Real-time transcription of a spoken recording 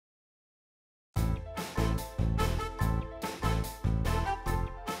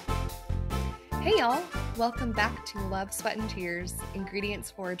Hey y'all, welcome back to Love, Sweat, and Tears, Ingredients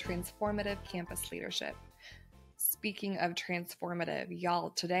for Transformative Campus Leadership. Speaking of transformative, y'all,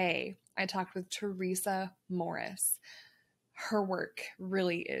 today I talked with Theresa Morris. Her work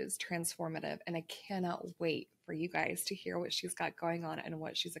really is transformative, and I cannot wait for you guys to hear what she's got going on and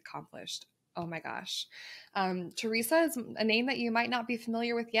what she's accomplished. Oh my gosh. Theresa is a name that you might not be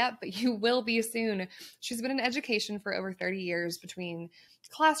familiar with yet, but you will be soon. She's been in education for over 30 years between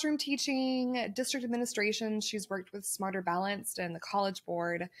classroom teaching, district administration. She's worked with Smarter Balanced and the College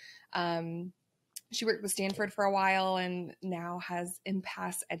Board. She worked with Stanford for a while and now has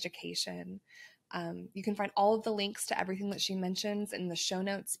MPass Education. You can find all of the links to everything that she mentions in the show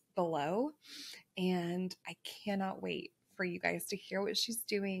notes below. And I cannot wait for you guys to hear what she's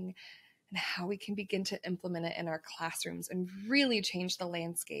doing and how we can begin to implement it in our classrooms and really change the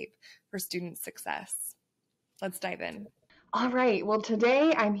landscape for student success. Let's dive in. All right. Well,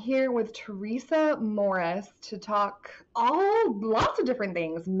 today I'm here with Theresa Morris to talk lots of different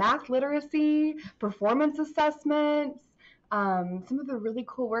things: math literacy, performance assessments, some of the really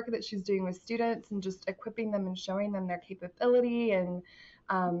cool work that she's doing with students and just equipping them and showing them their capability, and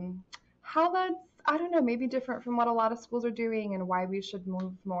how that's, I don't know, maybe different from what a lot of schools are doing and why we should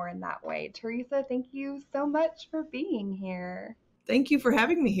move more in that way. Theresa, thank you so much for being here. Thank you for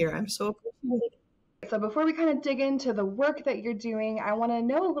having me here. I'm so appreciative. So before we kind of dig into the work that you're doing, I want to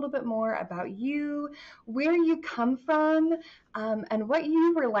know a little bit more about you, where you come from, and what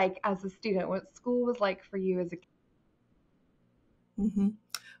you were like as a student, what school was like for you as a kid. Mm-hmm.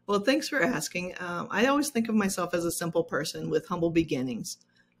 Well, thanks for asking. I always think of myself as a simple person with humble beginnings.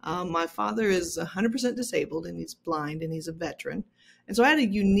 My father is 100% disabled, and he's blind, and he's a veteran. And so I had a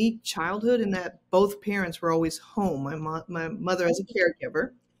unique childhood in that both parents were always home. My mother as a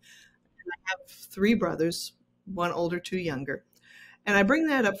caregiver. And I have 3 brothers, 1 older, 2 younger. And I bring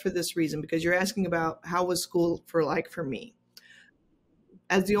that up for this reason, because you're asking about how was school for me.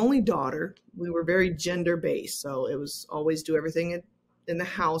 As the only daughter, we were very gender-based. So it was always do everything in the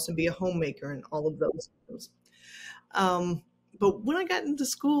house and be a homemaker and all of those things. But when I got into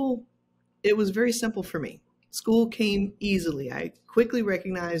school, it was very simple for me. School came easily. I quickly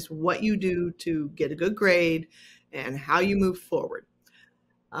recognized what you do to get a good grade and how you move forward.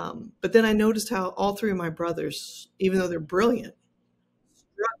 But then I noticed how all 3 of my brothers, even though they're brilliant,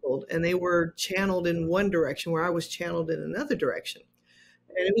 struggled, and they were channeled in one direction where I was channeled in another direction.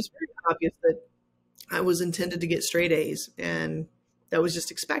 And it was very obvious that I was intended to get straight A's, and that was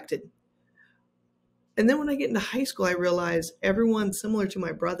just expected. And then when I get into high school, I realized everyone similar to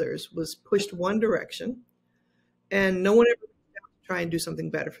my brothers was pushed one direction, and no one ever tried to do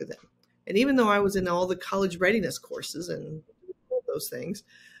something better for them. And even though I was in all the college readiness courses and all those things,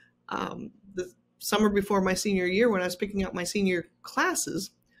 the summer before my senior year, when I was picking out my senior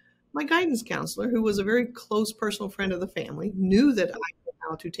classes, my guidance counselor, who was a very close personal friend of the family, knew that I knew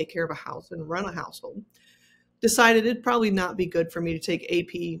how to take care of a house and run a household, decided it'd probably not be good for me to take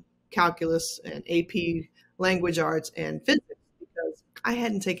AP calculus and AP language arts and physics because I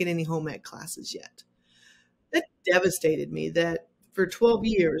hadn't taken any home ec classes yet. That devastated me that for 12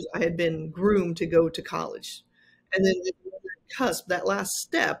 years I had been groomed to go to college. And then at the cusp, that last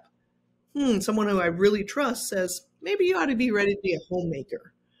step, someone who I really trust says, maybe you ought to be ready to be a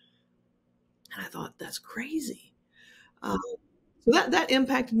homemaker. And I thought, that's crazy. So that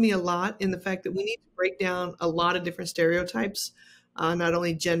impacted me a lot in the fact that we need to break down a lot of different stereotypes, not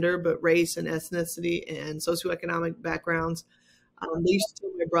only gender, but race and ethnicity and socioeconomic backgrounds. They used to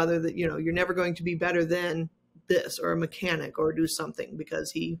tell my brother that, you're never going to be better than this or a mechanic or do something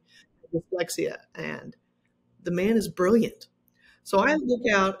because he has dyslexia, and the man is brilliant. So I look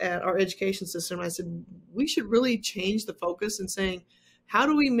out at our education system and I said, we should really change the focus and saying, how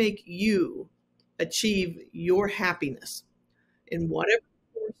do we make you achieve your happiness in whatever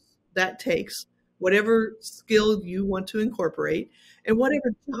course that takes, whatever skill you want to incorporate, and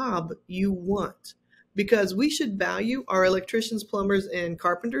whatever job you want? Because we should value our electricians, plumbers, and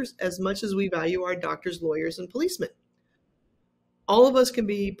carpenters as much as we value our doctors, lawyers, and policemen. All of us can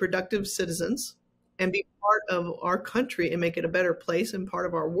be productive citizens and be part of our country and make it a better place, and part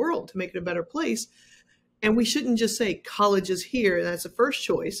of our world to make it a better place. And we shouldn't just say college is here and that's the first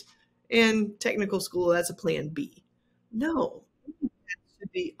choice, and technical school, that's a plan B. No, it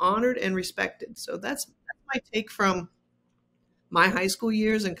should be honored and respected. So that's my take from my high school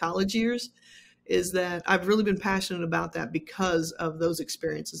years and college years, is that I've really been passionate about that because of those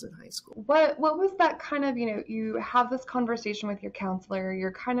experiences in high school. What was that kind of, you have this conversation with your counselor,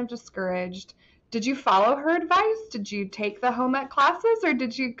 you're kind of discouraged. Did you follow her advice? Did you take the home ec classes, or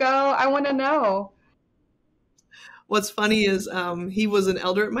did you go, I want to know? What's funny is he was an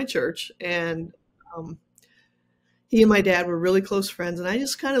elder at my church, and Um, he and my dad were really close friends, and I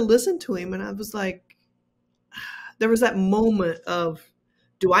just kind of listened to him, and I was like, there was that moment of,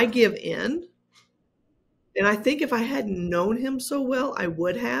 do I give in? And I think if I hadn't known him so well, I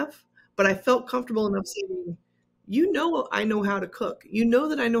would have, but I felt comfortable enough saying, you know, I know how to cook. You know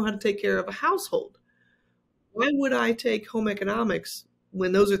that I know how to take care of a household. Why would I take home economics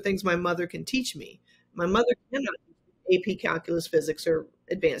when those are things my mother can teach me? My mother cannot teach AP calculus, physics, or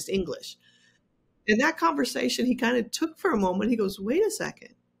advanced English. In that conversation, he kind of took for a moment. He goes, wait a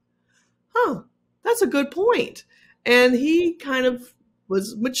second. Huh, that's a good point. And he kind of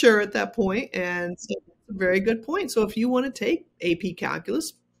was mature at that point and said, that's a very good point. So if you want to take AP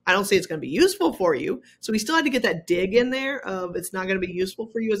calculus, I don't say it's going to be useful for you. So we still had to get that dig in there of it's not going to be useful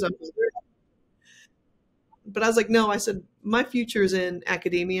for you as a mother. But I was like, no, I said, my future is in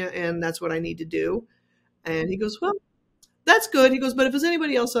academia and that's what I need to do. And he goes, well, that's good. He goes, but if it's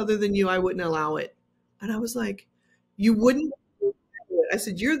anybody else other than you, I wouldn't allow it. And I was like, you wouldn't? I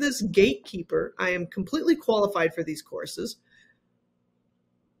said, you're this gatekeeper. I am completely qualified for these courses.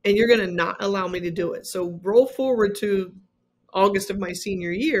 And you're going to not allow me to do it. So roll forward to August of my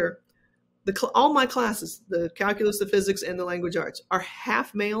senior year. All my classes, the calculus, the physics, and the language arts, are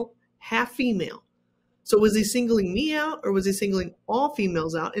half male, half female. So was he singling me out, or was he singling all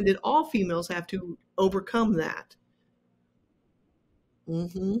females out? And did all females have to overcome that?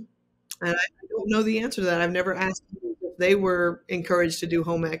 Mm-hmm. And I don't know the answer to that. I've never asked them if they were encouraged to do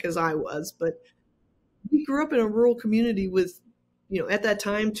home ec as I was, but we grew up in a rural community with, at that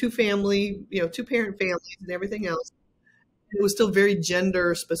time, two parent families and everything else. It was still very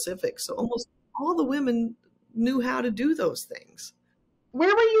gender specific. So almost all the women knew how to do those things.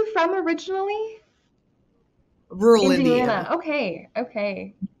 Where were you from originally? Rural Indiana.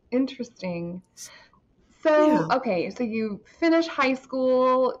 Okay. Interesting. So, Yeah. okay, so you finish high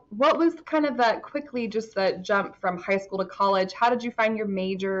school. What was kind of that jump from high school to college? How did you find your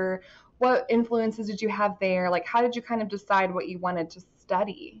major? What influences did you have there? Like, how did you kind of decide what you wanted to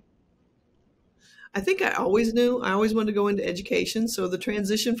study? I think I always knew. I always wanted to go into education. So the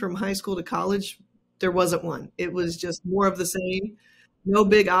transition from high school to college, there wasn't one. It was just more of the same. No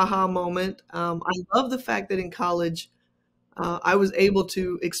big aha moment. I love the fact that in college, I was able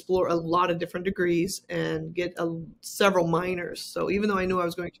to explore a lot of different degrees and get several minors. So even though I knew I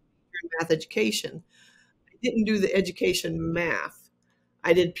was going to major in math education, I didn't do the education math.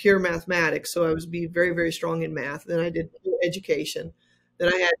 I did pure mathematics, so I was be very, very strong in math. Then I did pure education.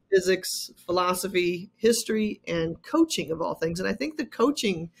 Then I had physics, philosophy, history, and coaching of all things. And I think the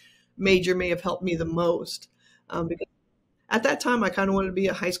coaching major may have helped me the most because at that time I kind of wanted to be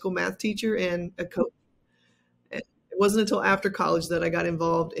a high school math teacher and a coach. It wasn't until after college that I got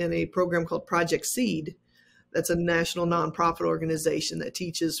involved in a program called Project Seed. That's a national nonprofit organization that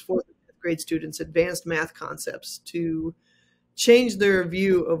teaches fourth and fifth grade students advanced math concepts to change their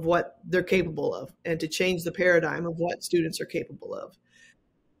view of what they're capable of and to change the paradigm of what students are capable of.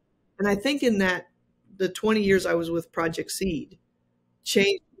 And I think in that, the 20 years I was with Project Seed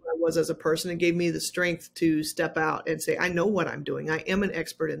changed who I was as a person and gave me the strength to step out and say, I know what I'm doing. I am an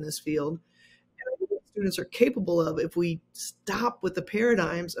expert in this field. And I know what students are capable of if we stop with the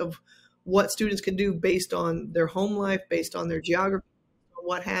paradigms of what students can do based on their home life, based on their geography,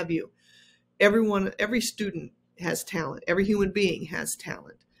 what have you. Every student has talent. Every human being has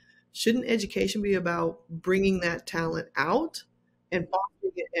talent. Shouldn't education be about bringing that talent out and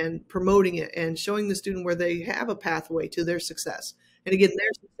fostering it and promoting it and showing the student where they have a pathway to their success? And again, their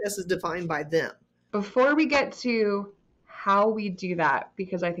success is defined by them. Before we get to how we do that,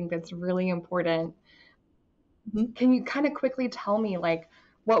 because I think that's really important, can you kind of quickly tell me, like,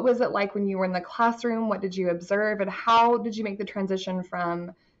 what was it like when you were in the classroom? What did you observe? And how did you make the transition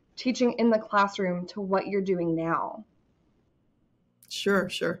from teaching in the classroom to what you're doing now? Sure.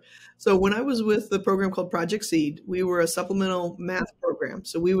 So when I was with the program called Project Seed, we were a supplemental math program.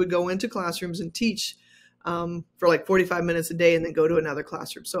 So we would go into classrooms and teach for like 45 minutes a day and then go to another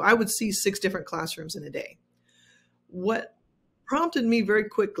classroom. So I would see 6 different classrooms in a day. What prompted me very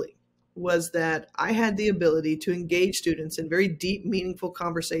quickly was that I had the ability to engage students in very deep, meaningful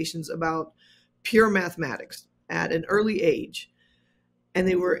conversations about pure mathematics at an early age. And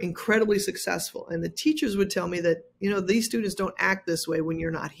they were incredibly successful. And the teachers would tell me that, these students don't act this way when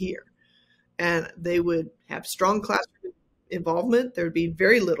you're not here. And they would have strong classroom involvement. There would be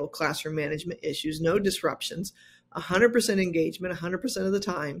very little classroom management issues, no disruptions, 100% engagement, 100% of the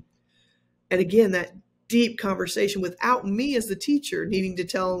time. And again, that deep conversation without me as the teacher needing to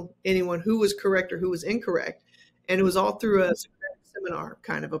tell anyone who was correct or who was incorrect. And it was all through a seminar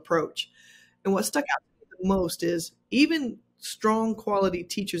kind of approach. And what stuck out to me the most is even strong quality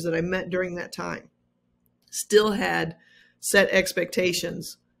teachers that I met during that time, still had set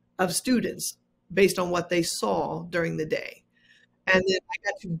expectations of students based on what they saw during the day. And then I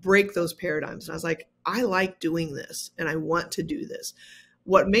got to break those paradigms. And I was like, I like doing this and I want to do this.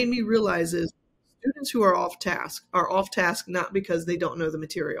 What made me realize is students who are off task not because they don't know the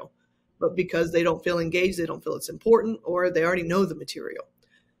material, but because they don't feel engaged, they don't feel it's important, or they already know the material.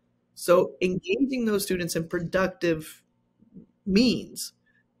 So engaging those students in productive means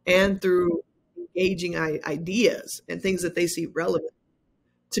and through engaging ideas and things that they see relevant.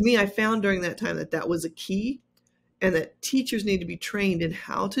 To me, I found during that time that that was a key, and that teachers need to be trained in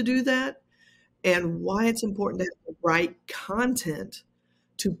how to do that and why it's important to have the right content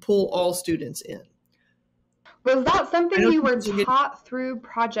to pull all students in. Was that something you were taught through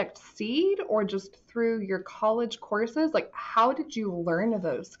Project Seed or just through your college courses? Like, how did you learn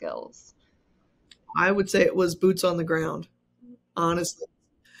those skills? I would say it was boots on the ground, honestly.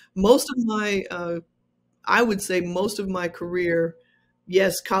 I would say most of my career,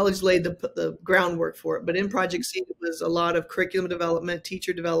 yes, college laid the groundwork for it, but in Project Seed, it was a lot of curriculum development,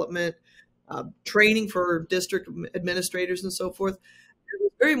 teacher development, training for district administrators and so forth. It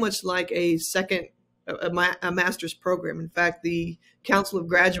was very much like a master's program. In fact, the Council of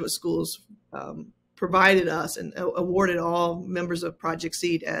Graduate Schools provided us and awarded all members of Project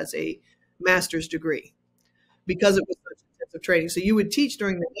Seed as a master's degree because it was such intensive training. So you would teach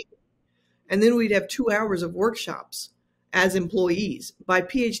during the day, and then we'd have 2 hours of workshops as employees by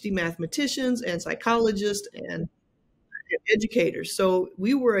PhD mathematicians and psychologists and educators. So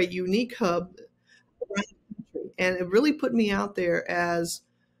we were a unique hub around the country, and it really put me out there as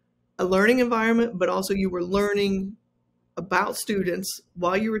a learning environment, but also you were learning about students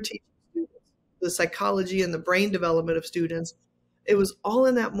while you were teaching students, the psychology and the brain development of students. It was all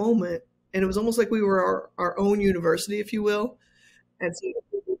in that moment, and it was almost like we were our own university, if you will. And so it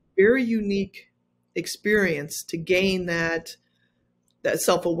was a very unique experience to gain that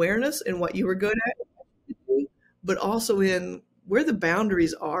self-awareness in what you were good at, but also in where the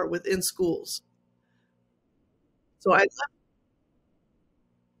boundaries are within schools. So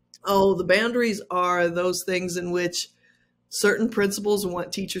the boundaries are those things in which certain principals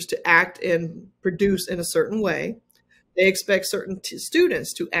want teachers to act and produce in a certain way. They expect certain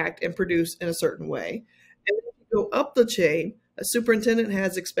students to act and produce in a certain way. And then if you go up the chain, a superintendent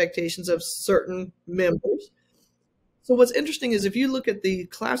has expectations of certain members. So what's interesting is if you look at the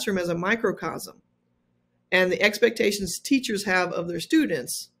classroom as a microcosm and the expectations teachers have of their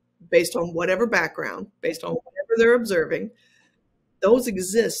students based on whatever background, based on whatever they're observing, those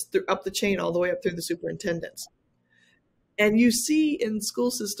exist up the chain all the way up through the superintendents. And you see in school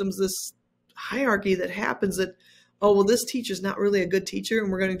systems this hierarchy that happens that, oh, well, this teacher's not really a good teacher,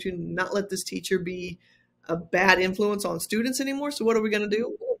 and we're going to not let this teacher be a bad influence on students anymore. So what are we going to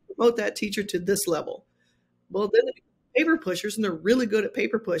do? We'll promote that teacher to this level. Well, then they become paper pushers, and they're really good at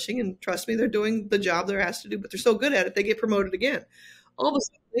paper pushing. And trust me, they're doing the job they're asked to do, but they're so good at it, they get promoted again. All of a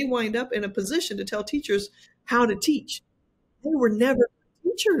sudden, they wind up in a position to tell teachers how to teach. They were never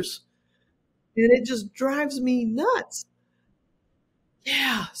teachers. And it just drives me nuts.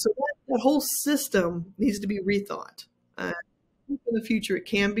 Yeah, so that whole system needs to be rethought. In the future, it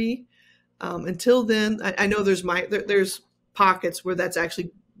can be. Until then, I know there's pockets where that's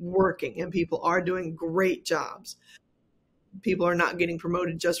actually working and people are doing great jobs. People are not getting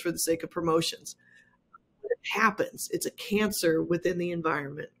promoted just for the sake of promotions. But it happens. It's a cancer within the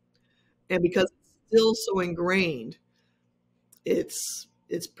environment. And because it's still so ingrained, it's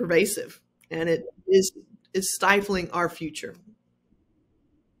pervasive, and it's stifling our future.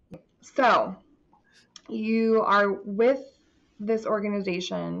 So you are with this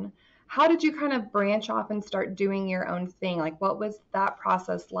organization. How did you kind of branch off and start doing your own thing? Like, what was that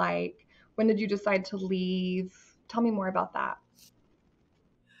process like? When did you decide to leave? Tell me more about that.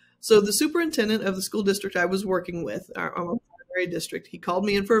 So the superintendent of the school district I was working with, our primary district, he called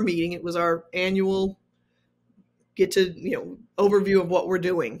me in for a meeting. It was our annual overview of what we're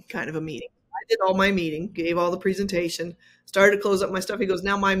doing kind of a meeting. I did all my meeting, gave all the presentation, started to close up my stuff. He goes,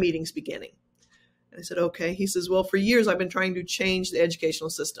 now my meeting's beginning. And I said, okay. He says, well, for years I've been trying to change the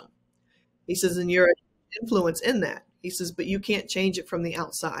educational system. He says, and you're an influence in that. He says, but you can't change it from the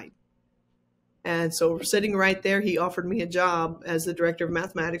outside. And so sitting right there, he offered me a job as the director of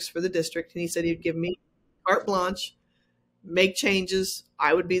mathematics for the district. And he said he'd give me carte blanche, make changes.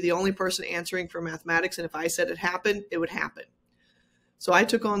 I would be the only person answering for mathematics. And if I said it happened, it would happen. So I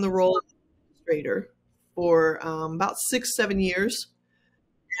took on the role of administrator for about 6-7 years.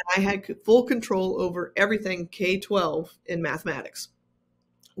 And I had full control over everything K-12 in mathematics.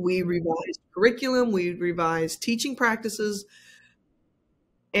 We revised curriculum, we revised teaching practices,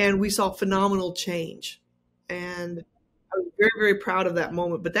 and we saw phenomenal change And I was very, very proud of that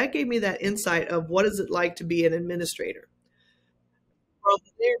moment. But that gave me that insight of what is it like to be an administrator. From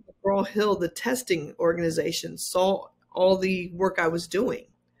there, McGraw Hill, the testing organization, saw all the work I was doing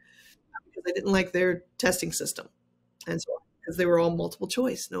because I didn't like their testing system. And so, because they were all multiple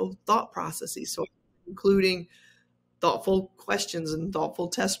choice, no thought processes. So, including thoughtful questions and thoughtful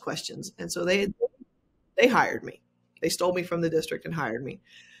test questions. And so they hired me. They stole me from the district and hired me. At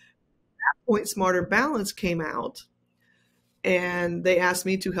that point, Smarter Balance came out, and they asked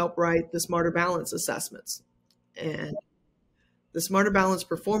me to help write the Smarter Balance assessments and the Smarter Balance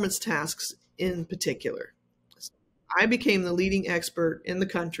performance tasks in particular. I became the leading expert in the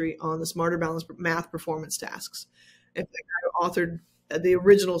country on the Smarter Balance math performance tasks. In fact, I authored the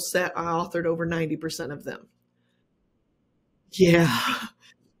original set. I authored over 90% of them. Yeah.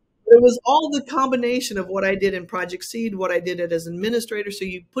 It was all the combination of what I did in Project Seed, what I did as an administrator. So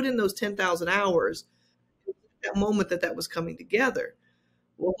you put in those 10,000 hours, that moment that was coming together.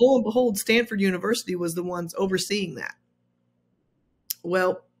 Well, lo and behold, Stanford University was the ones overseeing that.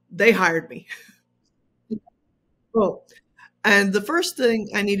 Well, they hired me. Oh, and the first thing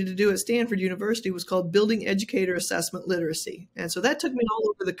I needed to do at Stanford University was called Building Educator Assessment Literacy. And so that took me all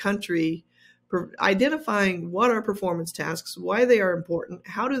over the country, identifying what are performance tasks, why they are important,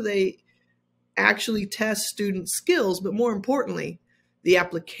 how do they actually test student skills, but more importantly, the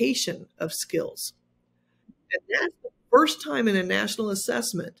application of skills. And that's the first time in a national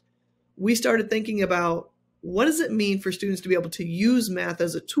assessment we started thinking about what does it mean for students to be able to use math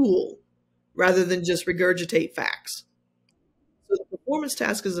as a tool rather than just regurgitate facts. So the performance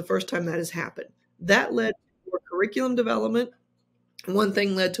task is the first time that has happened. That led to more curriculum development. One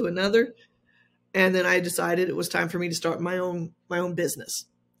thing led to another. And then I decided it was time for me to start my own business.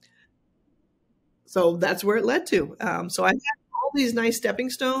 So that's where it led to. So I have all these nice stepping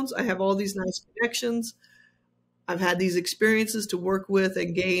stones. I have all these nice connections. I've had these experiences to work with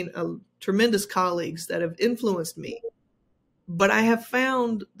and gain tremendous colleagues that have influenced me. But I have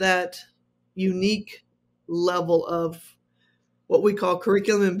found that unique level of what we call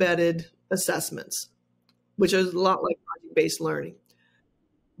curriculum embedded assessments, which is a lot like project-based learning.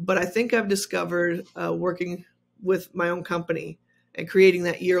 But I think I've discovered working with my own company and creating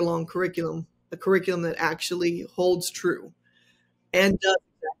that year-long curriculum, a curriculum that actually holds true and does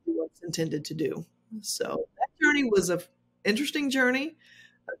exactly what it's intended to do. So that journey was an interesting journey,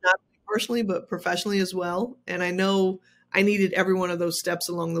 not personally, but professionally as well. And I know I needed every one of those steps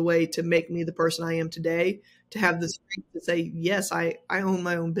along the way to make me the person I am today, to have the strength to say, yes, I own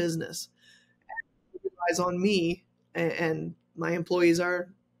my own business. It relies on me, and my employees are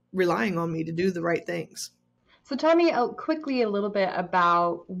relying on me to do the right things. So tell me quickly a little bit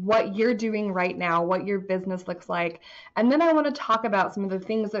about what you're doing right now, what your business looks like. And then I want to talk about some of the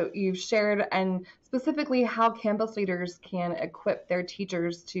things that you've shared and specifically how campus leaders can equip their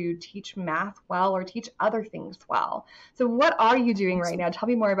teachers to teach math well or teach other things well. So what are you doing right now? Tell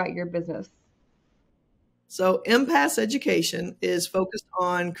me more about your business. So MPass Education is focused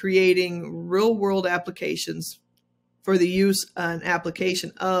on creating real-world applications for the use and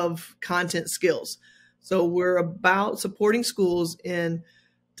application of content skills. So we're about supporting schools to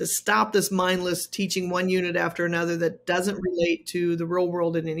stop this mindless teaching one unit after another that doesn't relate to the real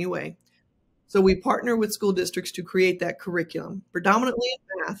world in any way. So we partner with school districts to create that curriculum, predominantly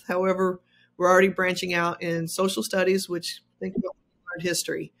in math. However, we're already branching out in social studies, which think about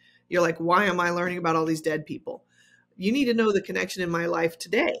history. You're like, why am I learning about all these dead people? You need to know the connection in my life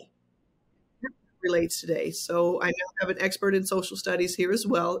today. Relates today. So I now have an expert in social studies here as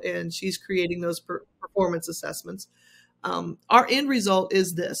well, and she's creating those performance assessments. Our end result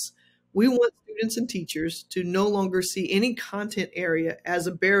is this. We want students and teachers to no longer see any content area as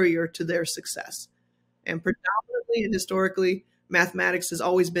a barrier to their success. And predominantly and historically, mathematics has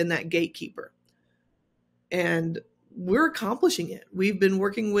always been that gatekeeper. And we're accomplishing it. We've been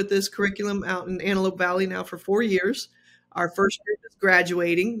working with this curriculum out in Antelope Valley now for 4 years. Our first group is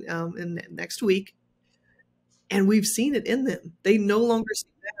graduating next week, and we've seen it in them. They no longer see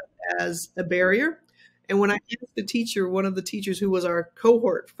that as a barrier. And when I asked the teacher, one of the teachers who was our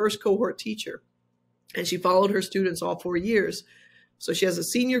first cohort teacher, and she followed her students all 4 years. So she has a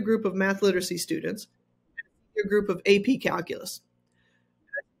senior group of math literacy students, and a senior group of AP calculus.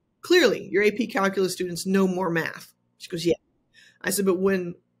 Clearly, your AP calculus students know more math. She goes, yeah. I said, but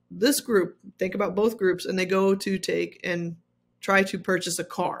when this group, think about both groups, and they go to take and try to purchase a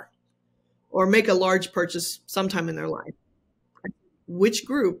car or make a large purchase sometime in their life, which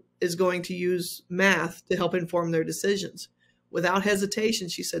group is going to use math to help inform their decisions? Without hesitation,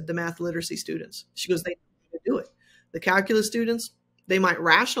 she said, the math literacy students. She goes, they know how to do it. The calculus students, they might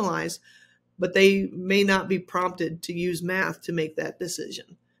rationalize, but they may not be prompted to use math to make that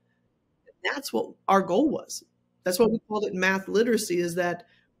decision. That's what our goal was. That's what we called it math literacy, is that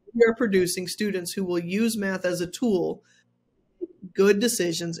we are producing students who will use math as a tool, good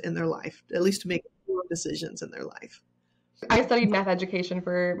decisions in their life, at least to make good decisions in their life. I studied math education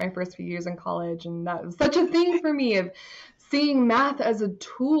for my first few years in college, and that was such a thing for me, of seeing math as a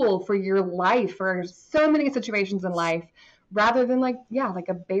tool for your life, for so many situations in life, rather than like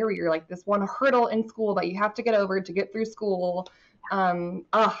a barrier, like this one hurdle in school that you have to get over to get through school.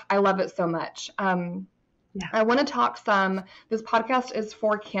 I love it so much. I want to talk some, this podcast is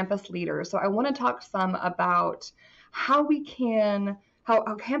for campus leaders. So I want to talk some about how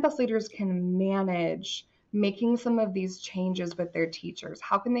campus leaders can manage making some of these changes with their teachers.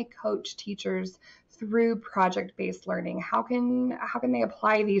 How can they coach teachers through project-based learning? How can they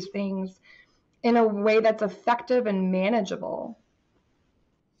apply these things in a way that's effective and manageable?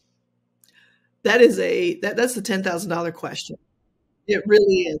 That's the $10,000 question. It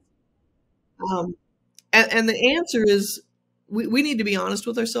really is. And the answer is, we need to be honest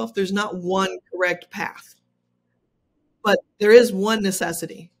with ourselves. There's not one correct path, but there is one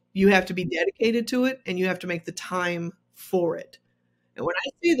necessity. You have to be dedicated to it, and you have to make the time for it. And when I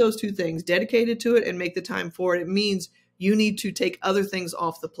say those two things, dedicated to it and make the time for it, it means you need to take other things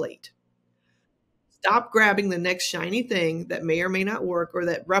off the plate. Stop grabbing the next shiny thing that may or may not work, or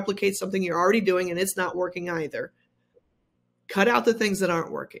that replicates something you're already doing and it's not working either. Cut out the things that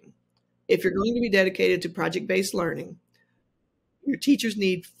aren't working. If you're going to be dedicated to project-based learning, your teachers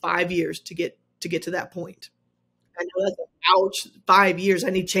need 5 years to get to that point. I know that's ouch, 5 years. I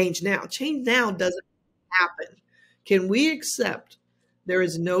need change now. Change now doesn't happen. Can we accept there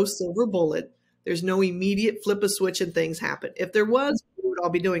is no silver bullet? There's no immediate flip a switch and things happen. If there was, we would all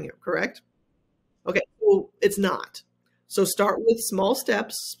be doing it, correct? Okay, well, it's not. So start with small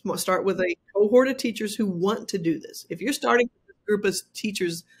steps. Start with a cohort of teachers who want to do this. If you're starting with a group of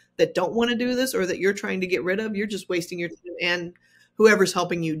teachers that don't want to do this, or that you're trying to get rid of, you're just wasting your time and whoever's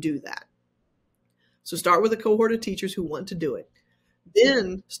helping you do that. So start with a cohort of teachers who want to do it.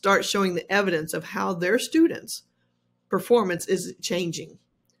 Then start showing the evidence of how their students' performance is changing.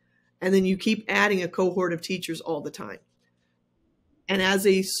 And then you keep adding a cohort of teachers all the time. And as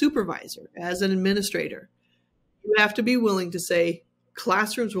a supervisor, as an administrator, you have to be willing to say,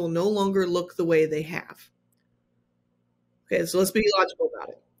 classrooms will no longer look the way they have. Okay, so let's be logical about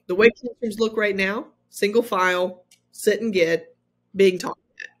it. The way classrooms look right now, single file, sit and get, being taught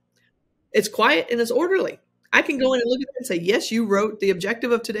at. It's quiet and it's orderly. I can go in and look at it and say, yes, you wrote the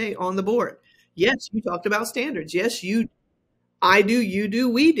objective of today on the board. Yes, you talked about standards. Yes, I do, you do,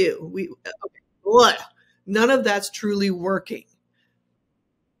 we do. Okay. None of that's truly working.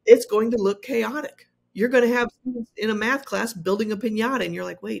 It's going to look chaotic. You're going to have students in a math class building a piñata, and you're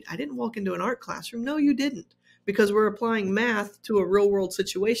like, wait, I didn't walk into an art classroom. No, you didn't, because we're applying math to a real world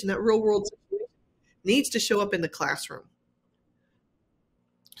situation. That real world situation needs to show up in the classroom.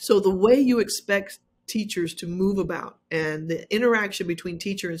 So the way you expect teachers to move about and the interaction between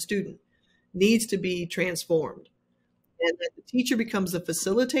teacher and student needs to be transformed, and that the teacher becomes the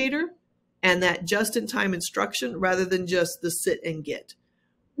facilitator and that just-in-time instruction rather than just the sit and get.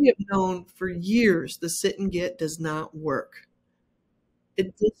 We have known for years the sit and get does not work.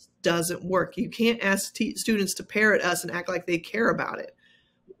 It just doesn't work. You can't ask students to parrot us and act like they care about it.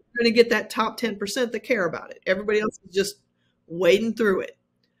 We're going to get that top 10% that care about it. Everybody else is just wading through it.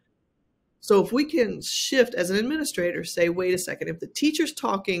 So if we can shift as an administrator, say, wait a second, if the teacher's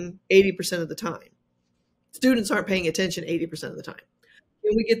talking 80% of the time, students aren't paying attention 80% of the time.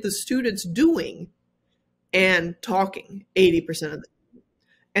 Can we get the students doing and talking 80% of the time?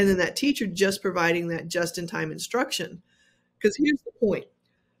 And then that teacher just providing that just-in-time instruction. Because here's the point.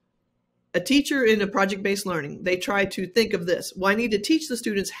 A teacher in a project-based learning, they try to think of this. Well, I need to teach the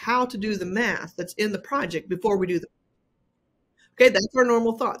students how to do the math that's in the project before we do the. Okay, that's our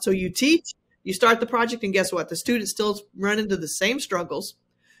normal thought. So you teach, you start the project, and guess what? The students still run into the same struggles.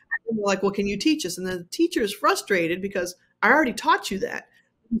 And they're like, well, can you teach us? And then the teacher is frustrated because I already taught you that.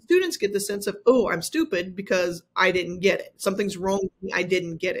 The students get the sense of, oh, I'm stupid because I didn't get it. Something's wrong with me. I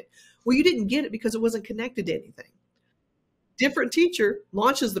didn't get it. Well, you didn't get it because it wasn't connected to anything. Different teacher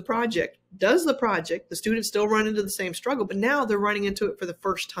launches the project, does the project. The students still run into the same struggle, but now they're running into it for the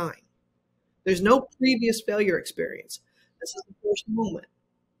first time. There's no previous failure experience. This is the first moment.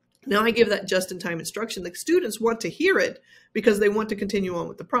 Now I give that just-in-time instruction. The students want to hear it because they want to continue on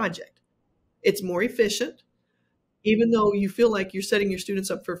with the project. It's more efficient. Even though you feel like you're setting your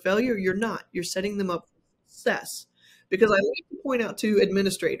students up for failure, you're not. You're setting them up for success. Because I like to point out to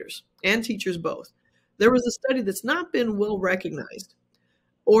administrators and teachers both, there was a study that's not been well recognized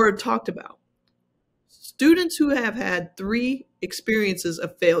or talked about. Students who have had 3 experiences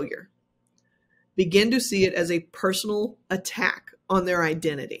of failure begin to see it as a personal attack on their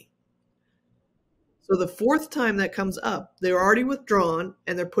identity. So the 4th time that comes up, they're already withdrawn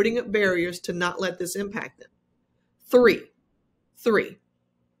and they're putting up barriers to not let this impact them. 3.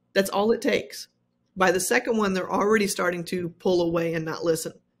 That's all it takes. By the 2nd one, they're already starting to pull away and not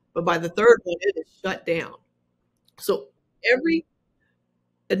listen. But by the 3rd one, it is shut down. So every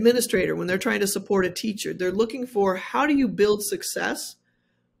administrator, when they're trying to support a teacher, they're looking for how do you build success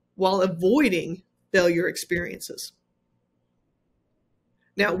while avoiding failure experiences.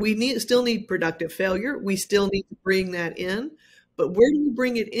 Now, we still need productive failure. We still need to bring that in. But where do you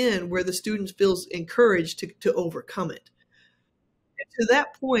bring it in where the student feels encouraged to overcome it? And to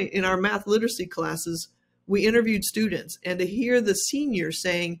that point, in our math literacy classes, we interviewed students. And to hear the seniors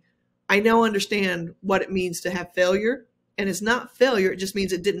saying, I now understand what it means to have failure. And it's not failure. It just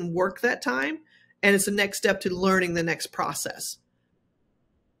means it didn't work that time. And it's the next step to learning the next process.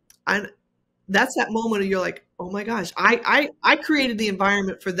 And that's that moment you're like, oh my gosh, I created the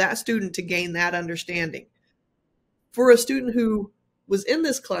environment for that student to gain that understanding. For a student who was in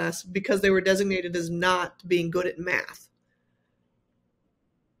this class because they were designated as not being good at math.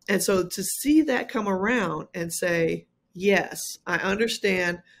 And so to see that come around and say, yes, I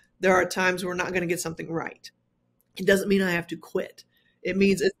understand there are times we're not going to get something right. It doesn't mean I have to quit. It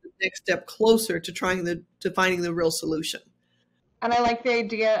means it's the next step closer to finding the real solution. And I like the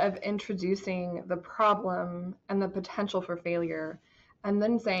idea of introducing the problem and the potential for failure and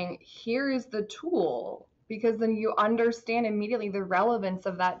then saying, here is the tool, because then you understand immediately the relevance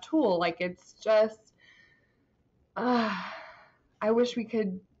of that tool. Like it's just, I wish we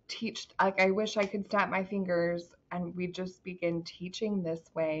could teach, like I wish I could snap my fingers and we just begin teaching this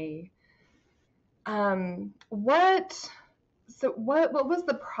way. What was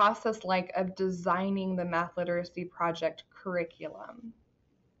the process like of designing the math literacy project curriculum?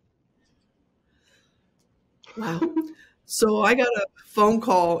 Wow. So I got a phone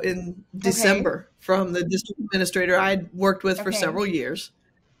call in December from the district administrator I'd worked with for several years.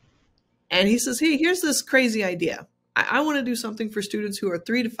 And he says, hey, here's this crazy idea. I want to do something for students who are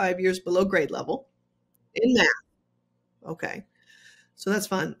 3 to 5 years below grade level in math. Okay. So that's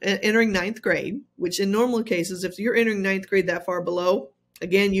fun. Entering 9th grade, which in normal cases, if you're entering 9th grade that far below,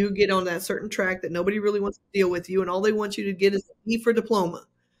 again, you get on that certain track that nobody really wants to deal with you. And all they want you to get is an E for diploma.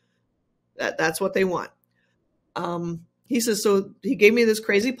 That's what they want. He says, so he gave me this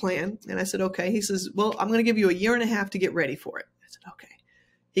crazy plan. And I said, okay. He says, well, I'm going to give you a year and a half to get ready for it. I said, okay.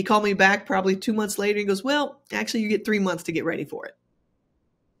 He called me back probably 2 months later. He goes, well, actually you get 3 months to get ready for it.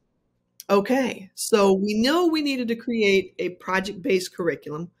 Okay. So we know we needed to create a project-based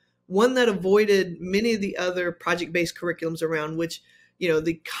curriculum, one that avoided many of the other project-based curriculums around which,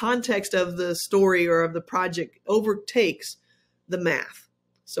 the context of the story or of the project overtakes the math.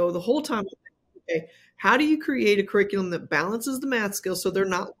 So the whole time, okay, how do you create a curriculum that balances the math skills so they're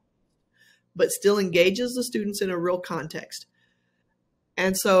not, but still engages the students in a real context?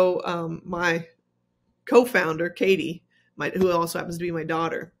 And so my co-founder, Katie, who also happens to be my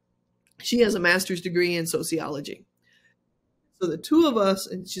daughter, she has a master's degree in sociology. So the two of us,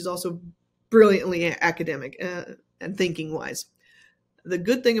 and she's also brilliantly academic and thinking-wise. The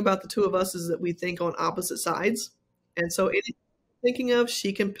good thing about the two of us is that we think on opposite sides. And so anything thinking of,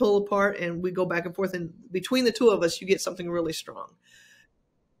 she can pull apart and we go back and forth. And between the two of us, you get something really strong.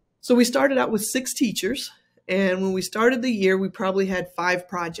 So we started out with 6 teachers. And when we started the year, we probably had 5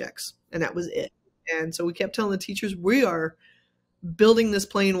 projects and that was it. And so we kept telling the teachers, we are building this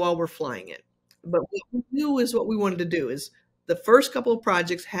plane while we're flying it. But what we knew is what we wanted to do is the first couple of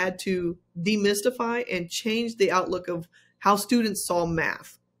projects had to demystify and change the outlook of how students saw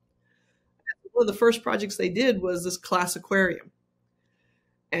math. One of the first projects they did was this class aquarium.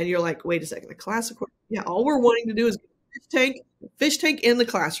 And you're like, wait a second, a class aquarium? Yeah, all we're wanting to do is get a fish tank in the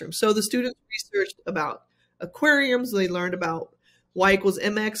classroom. So the students researched about aquariums. They learned about y equals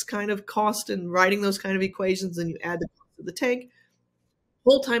mx kind of cost and writing those kind of equations. And you add the cost of the tank.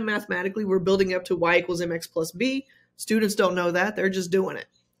 Whole time mathematically, we're building up to y equals mx plus b. Students don't know that. They're just doing it.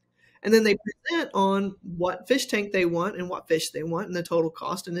 And then they present on what fish tank they want and what fish they want and the total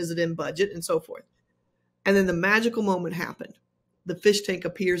cost and is it in budget and so forth. And then the magical moment happened. The fish tank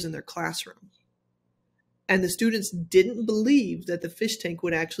appears in their classroom. And the students didn't believe that the fish tank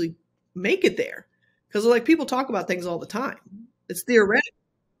would actually make it there. Because like people talk about things all the time. It's theoretical.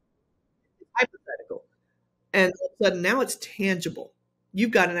 It's hypothetical. And all of a sudden now it's tangible.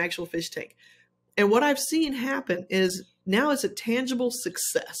 You've got an actual fish tank. And what I've seen happen is now it's a tangible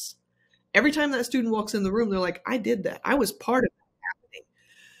success. Every time that student walks in the room, they're like, I did that. I was part of that happening.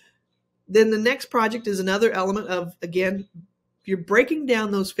 Then the next project is another element of, again, you're breaking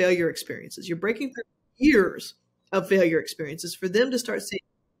down those failure experiences. You're breaking through years of failure experiences for them to start saying,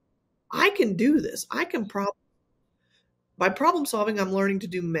 I can do this. By problem solving, I'm learning to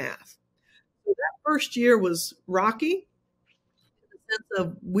do math. So that first year was rocky in the sense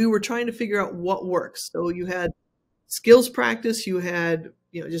of we were trying to figure out what works. So you had skills practice, you had,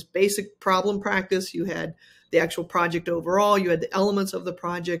 just basic problem practice, you had the actual project overall, you had the elements of the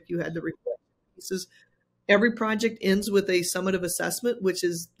project, you had the reflection pieces. Every project ends with a summative assessment, which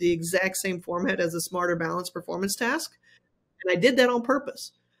is the exact same format as a Smarter Balanced performance task. And I did that on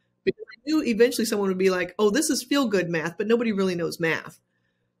purpose because I knew eventually someone would be like, oh, this is feel-good math, but nobody really knows math.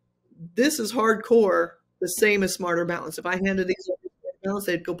 This is hardcore, the same as Smarter Balanced. If I handed these over to Smarter Balanced,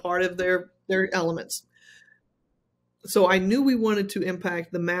 they'd go part of their elements. So I knew we wanted to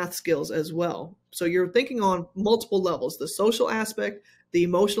impact the math skills as well. So you're thinking on multiple levels, the social aspect, the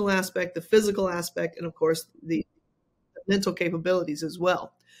emotional aspect, the physical aspect, and of course, the mental capabilities as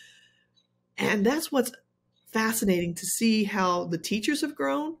well. And that's what's fascinating to see how the teachers have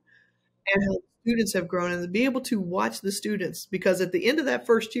grown and how the students have grown, and to be able to watch the students, because at the end of that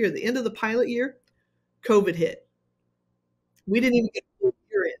first year, the end of the pilot year, COVID hit. We didn't even get a full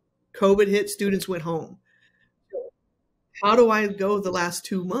year in. COVID hit, students went home. How do I go the last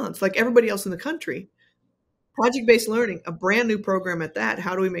 2 months? Like everybody else in the country, project-based learning, a brand new program at that.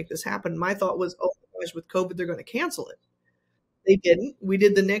 How do we make this happen? My thought was, oh my gosh, with COVID, they're going to cancel it. They didn't. We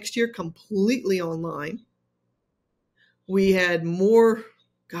did the next year completely online. We had more,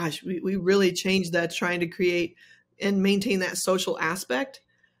 we really changed that, trying to create and maintain that social aspect.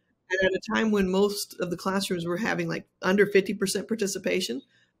 And at a time when most of the classrooms were having like under 50% participation,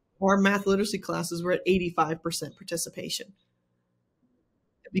 our math literacy classes were at 85% participation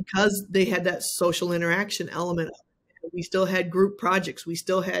because they had that social interaction element. We still had group projects. We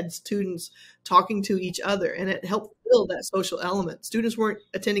still had students talking to each other, and it helped build that social element. Students weren't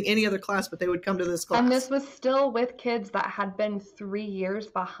attending any other class, but they would come to this class. And this was still with kids that had been 3 years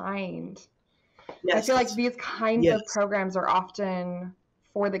behind. Yes. I feel like these kinds Yes. of programs are often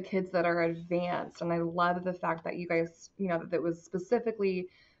for the kids that are advanced. And I love the fact that you guys, that it was specifically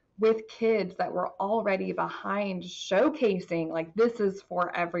with kids that were already behind, showcasing like this is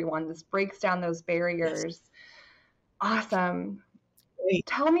for everyone. This breaks down those barriers. Yes. Awesome. Great.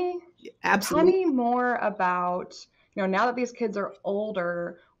 Tell me more about, now that these kids are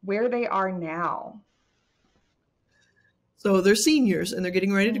older, where they are now. So they're seniors and they're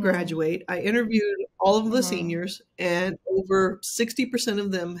getting ready to graduate. I interviewed all of the seniors, and over 60%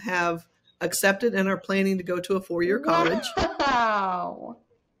 of them have accepted and are planning to go to a 4-year college. Wow.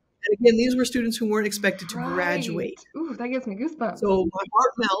 And again, these were students who weren't expected to graduate. Ooh, that gives me goosebumps. So my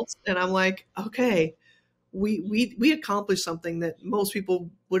heart melts, and I'm like, okay, we accomplished something that most people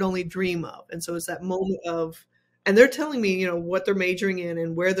would only dream of. And so it's that moment of, and they're telling me, what they're majoring in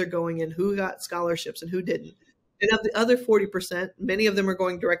and where they're going and who got scholarships and who didn't. And of the other 40%, many of them are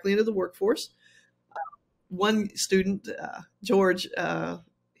going directly into the workforce. One student, George,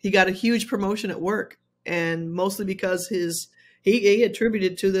 he got a huge promotion at work, and mostly because he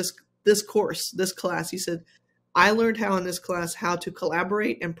attributed to this course, this class. He said, I learned how in this class how to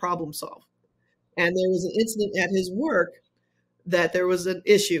collaborate and problem solve. And there was an incident at his work that there was an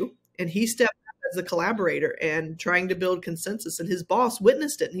issue, and he stepped up as a collaborator and trying to build consensus, and his boss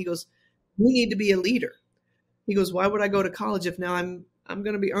witnessed it. And he goes, we need to be a leader. He goes, why would I go to college if now I'm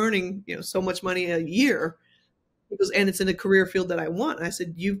going to be earning, so much money a year? He goes, and it's in a career field that I want. And I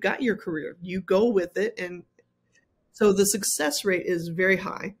said, you've got your career, you go with it. And so the success rate is very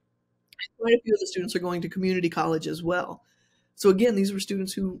high. Quite a few of the students are going to community college as well. So again, these were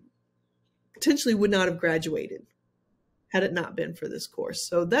students who potentially would not have graduated had it not been for this course.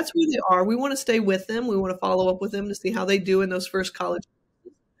 So that's where they are. We want to stay with them. We want to follow up with them to see how they do in those first college.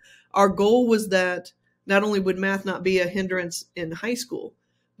 Our goal was that not only would math not be a hindrance in high school,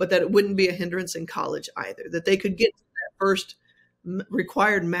 but that it wouldn't be a hindrance in college either, that they could get to that first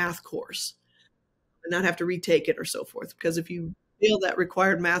required math course and not have to retake it or so forth. Because if you fail that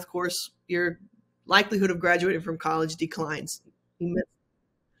required math course, your likelihood of graduating from college declines.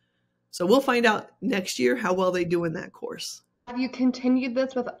 So we'll find out next year how well they do in that course. Have you continued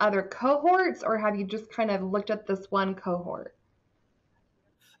this with other cohorts, or have you just kind of looked at this one cohort?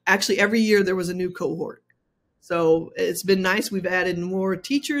 Actually, every year there was a new cohort. So it's been nice. We've added more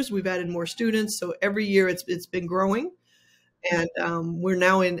teachers. We've added more students. So every year it's been growing. And we're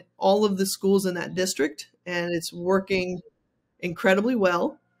now in all of the schools in that district, and it's working incredibly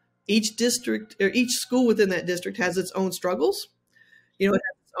well. Each district or each school within that district has its own struggles. It has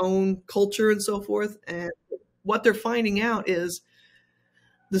its own culture and so forth. And what they're finding out is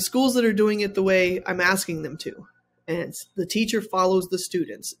the schools that are doing it the way I'm asking them to, and the teacher follows the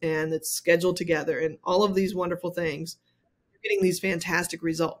students and it's scheduled together and all of these wonderful things, you're getting these fantastic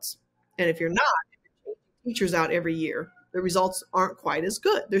results. And if you're not, if you're changing teachers out every year, the results aren't quite as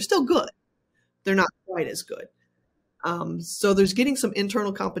good. They're still good. They're not quite as good. So there's getting some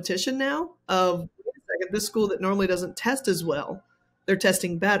internal competition now of, wait a second, this school that normally doesn't test as well, they're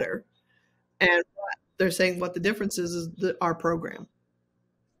testing better. And they're saying what the difference is our program.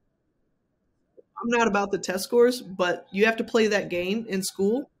 I'm not about the test scores, but you have to play that game in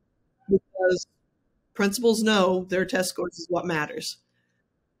school because principals know their test scores is what matters.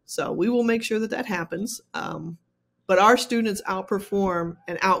 So we will make sure that that happens. But our students outperform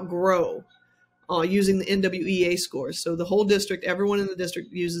and outgrow using the NWEA scores. So the whole district, everyone in the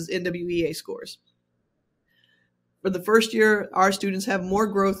district uses NWEA scores. For the first year, our students have more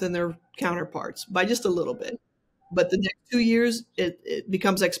growth than their counterparts by just a little bit. But the next 2 years, it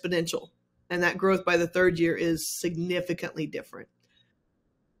becomes exponential. And that growth by the third year is significantly different.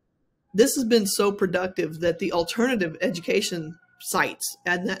 This has been so productive that the alternative education sites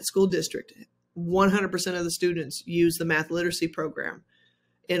at that school district, 100% of the students use the math literacy program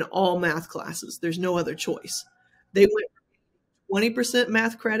in all math classes. There's no other choice. They went from 20%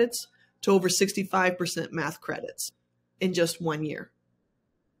 math credits to over 65% math credits in just 1 year.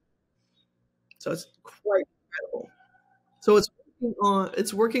 So it's quite incredible. So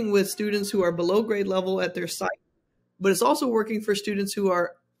it's working with students who are below grade level at their site, but it's also working for students who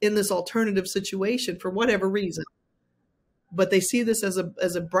are in this alternative situation for whatever reason. But they see this as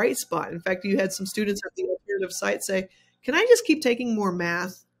a bright spot. In fact, you had some students at the alternative site say, "Can I just keep taking more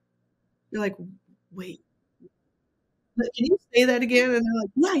math?" You're like, "Wait, can you say that again?" And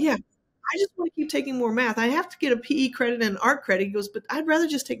they're like, "Yeah, I just want to keep taking more math. I have to get a PE credit and an art credit." He goes, "But I'd rather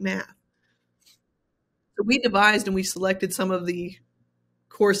just take math." So we devised and we selected some of the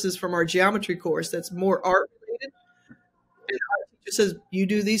courses from our geometry course that's more art related. And our teacher says, "You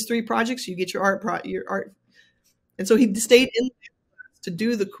do these 3 projects, you get your art." And so he stayed in class to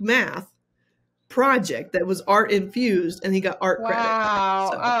do the math project that was art infused, and he got art credit. Wow.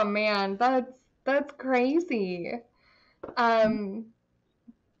 So. Oh man, that's crazy. I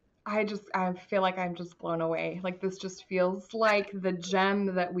feel like I'm just blown away. Like this just feels like the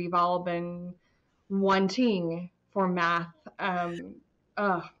gem that we've all been wanting for math.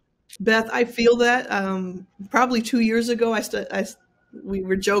 Beth, I feel that probably 2 years ago, we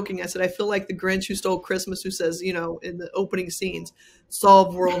were joking. I said, I feel like the Grinch who stole Christmas, who says, in the opening scenes,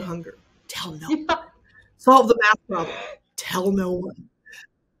 solve world hunger. Tell no one. Solve the math problem. Tell no one.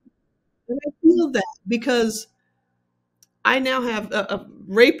 And I feel that because I now have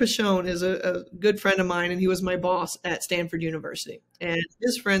Ray Pichon is a good friend of mine, and he was my boss at Stanford University. And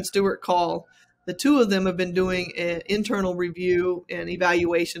his friend Stuart Call, the two of them have been doing an internal review and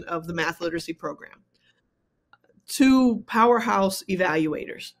evaluation of the math literacy program. 2 powerhouse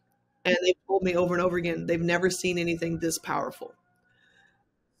evaluators. And they've told me over and over again, they've never seen anything this powerful.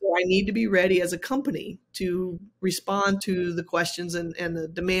 So I need to be ready as a company to respond to the questions and the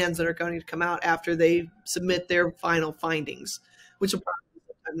demands that are going to come out after they submit their final findings, which will probably be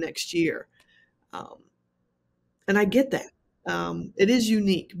sometime next year. And I get that. It is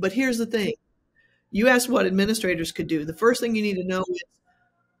unique. But here's the thing. You asked what administrators could do. The first thing you need to know is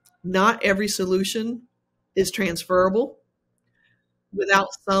not every solution is transferable without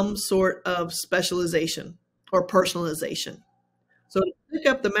some sort of specialization or personalization. So to pick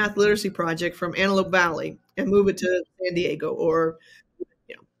up the math literacy project from Antelope Valley and move it to San Diego or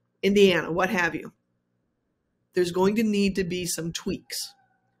Indiana, what have you, there's going to need to be some tweaks.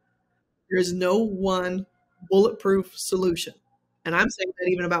 There is no one bulletproof solution. And I'm saying that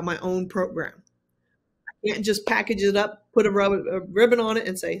even about my own program. I can't just package it up, put a ribbon on it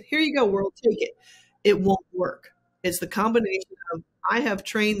and say, "Here you go, world, take it." It won't work. It's the combination of I have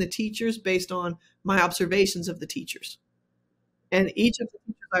trained the teachers based on my observations of the teachers. And each of the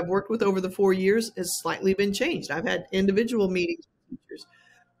teachers I've worked with over the 4 years has slightly been changed. I've had individual meetings with teachers.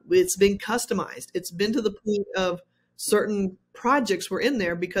 It's been customized. It's been to the point of certain projects were in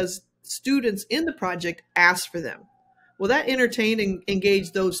there because students in the project asked for them. Well, that entertained and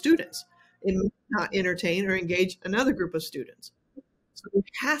engaged those students and not entertain or engage another group of students. So there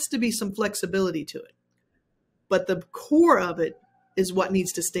has to be some flexibility to it. But the core of it is what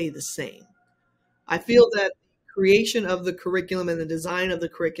needs to stay the same. I feel that creation of the curriculum and the design of the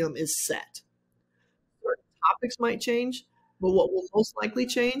curriculum is set. Certain topics might change, but what will most likely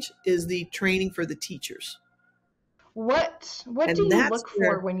change is the training for the teachers. What do you look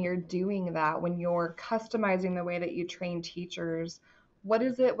for when you're doing that, when you're customizing the way that you train teachers? What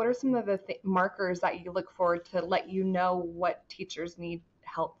is it? What are some of the markers that you look for to let you know what teachers need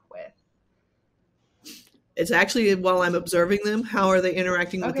help with? It's actually while I'm observing them, how are they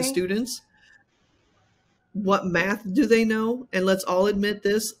interacting with the students? What math do they know? And let's all admit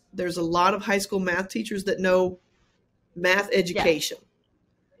this, there's a lot of high school math teachers that know math education. Yes.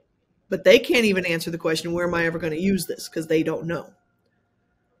 But they can't even answer the question, where am I ever going to use this? Because they don't know.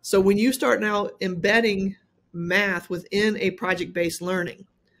 So when you start now embedding math within a project-based learning,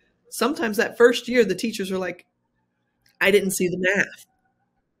 sometimes that first year, the teachers are like, I didn't see the math.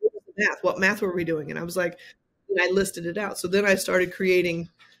 What math were we doing? And I was like, and I listed it out. So then I started creating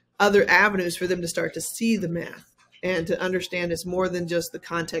other avenues for them to start to see the math and to understand it's more than just the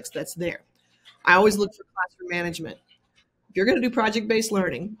context that's there. I always look for classroom management. If you're going to do project-based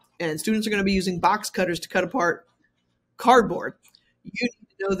learning and students are going to be using box cutters to cut apart cardboard, you need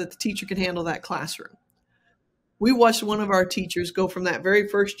to know that the teacher can handle that classroom. We watched one of our teachers go from that very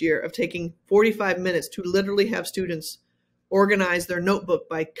first year of taking 45 minutes to literally have students organize their notebook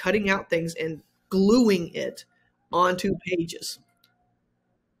by cutting out things and gluing it onto pages.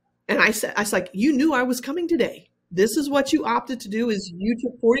 And I was like, you knew I was coming today. This is what you opted to do, is you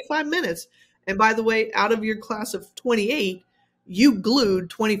took 45 minutes. And by the way, out of your class of 28, you glued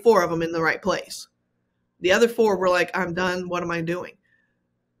 24 of them in the right place. The other 4 were like, I'm done. What am I doing?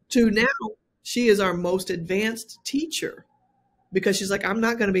 To now, she is our most advanced teacher because she's like, I'm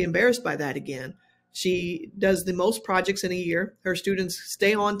not going to be embarrassed by that again. She does the most projects in a year. Her students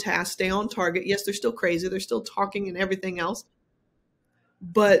stay on task, stay on target. Yes, they're still crazy. They're still talking and everything else.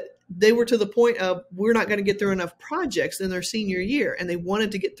 But they were to the point of, we're not going to get through enough projects in their senior year. And they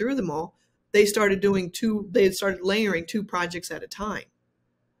wanted to get through them all. They started layering 2 projects at a time.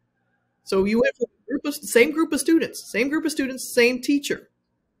 So you went from same group of students, same teacher,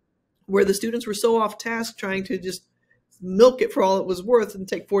 where the students were so off task trying to just milk it for all it was worth and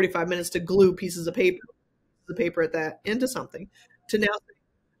take 45 minutes to glue pieces of paper at that into something, to now,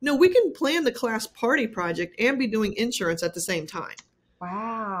 no, we can plan the class party project and be doing insurance at the same time.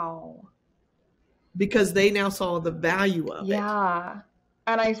 Wow. Because they now saw the value of it. Yeah.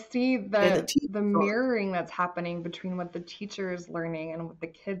 And I see the mirroring that's happening between what the teacher is learning and what the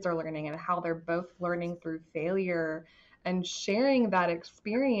kids are learning, and how they're both learning through failure and sharing that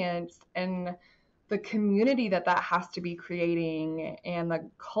experience, and the community that has to be creating, and the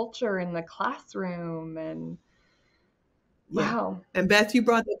culture in the classroom. And yeah. Wow. And Beth, you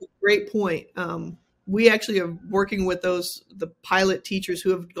brought up a great point. We actually are working with the pilot teachers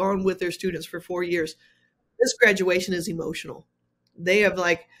who have gone with their students for 4 years. This graduation is emotional. They have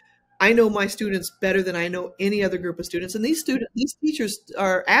I know my students better than I know any other group of students. And these teachers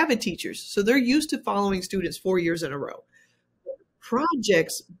are avid teachers. So they're used to following students 4 years in a row.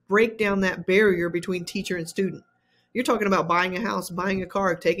 Projects break down that barrier between teacher and student. You're talking about buying a house, buying a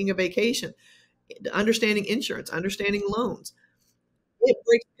car, taking a vacation, understanding insurance, understanding loans. It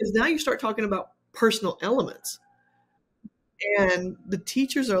breaks, because now you start talking about personal elements. And the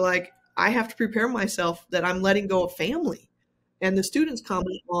teachers are like, I have to prepare myself that I'm letting go of family. And the students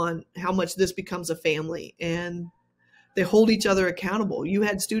comment on how much this becomes a family, and they hold each other accountable. You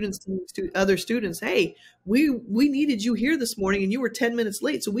had students to other students, hey, we needed you here this morning and you were 10 minutes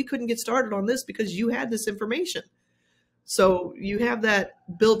late, so we couldn't get started on this because you had this information. So you have that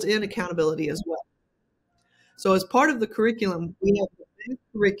built-in accountability as well. So as part of the curriculum, we have the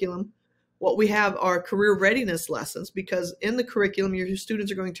curriculum. What we have are career readiness lessons, because in the curriculum, your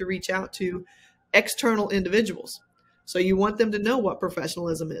students are going to reach out to external individuals. So you want them to know what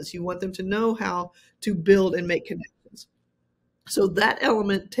professionalism is. You want them to know how to build and make connections. So that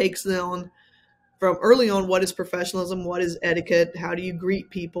element takes them from early on, what is professionalism, what is etiquette, how do you greet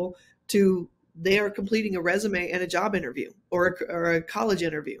people, to they are completing a resume and a job interview or a college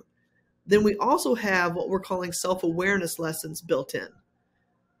interview. Then we also have what we're calling self-awareness lessons built in,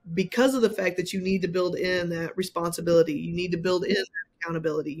 because of the fact that you need to build in that responsibility. You need to build in that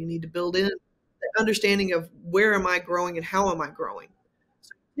accountability. You need to build in the understanding of where am I growing and how am I growing.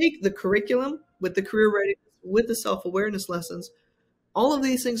 So take the curriculum with the career readiness, with the self-awareness lessons. All of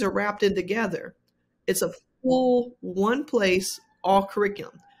these things are wrapped in together. It's a full one place, all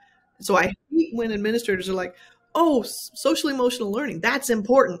curriculum. So I hate when administrators are like, oh, social emotional learning, that's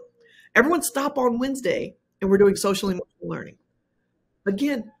important. Everyone stop on Wednesday and we're doing social emotional learning.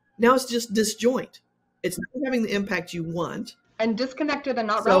 Again, now it's just disjoint. It's not having the impact you want. And disconnected and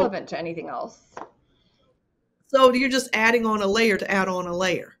not relevant to anything else. So you're just adding on a layer to add on a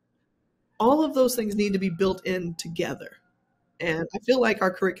layer. All of those things need to be built in together. And I feel like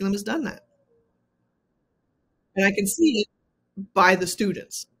our curriculum has done that. And I can see it by the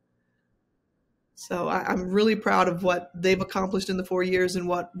students. So I'm really proud of what they've accomplished in the 4 years and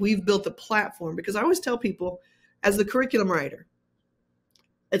what we've built the platform. Because I always tell people, as the curriculum writer,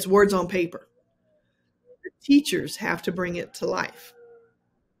 It's words on paper. The teachers have to bring it to life.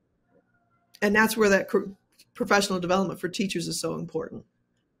 And that's where that professional development for teachers is so important.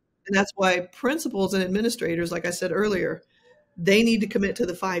 And that's why principals and administrators, like I said earlier, they need to commit to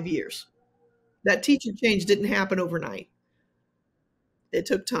the 5 years. That teacher change didn't happen overnight. It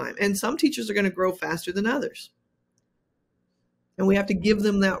took time. And some teachers are going to grow faster than others. And we have to give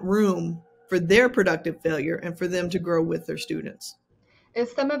them that room for their productive failure and for them to grow with their students.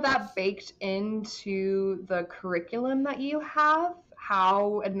 Is some of that baked into the curriculum that you have?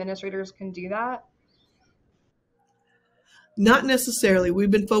 How administrators can do that? Not necessarily.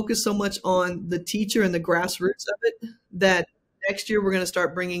 We've been focused so much on the teacher and the grassroots of it that next year we're going to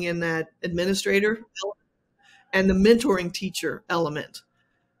start bringing in that administrator element and the mentoring teacher element,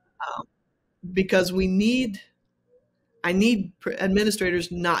 because I need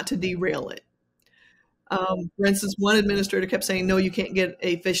administrators not to derail it. For instance, one administrator kept saying, "No, you can't get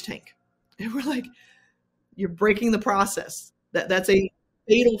a fish tank," and we're like, "You're breaking the process. That's a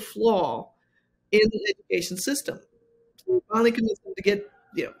fatal flaw in the education system." So we finally convinced them to get,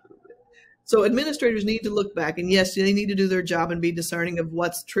 So administrators need to look back, and yes, they need to do their job and be discerning of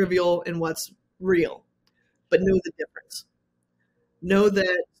what's trivial and what's real, but know the difference. Know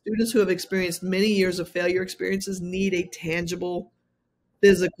that students who have experienced many years of failure experiences need a tangible,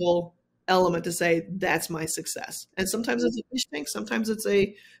 physical element to say, that's my success. And sometimes it's a fish tank, sometimes it's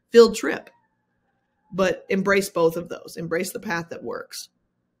a field trip. But embrace both of those. Embrace the path that works.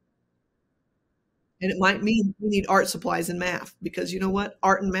 And it might mean we need art supplies and math, because you know what?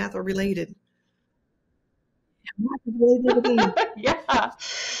 Art and math are related. Yeah.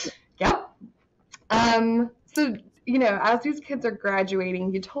 Yeah. So, as these kids are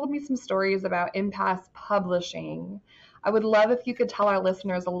graduating, you told me some stories about MPass Publishing. I would love if you could tell our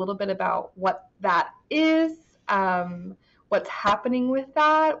listeners a little bit about what that is, what's happening with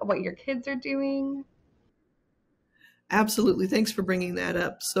that, what your kids are doing. Absolutely. Thanks for bringing that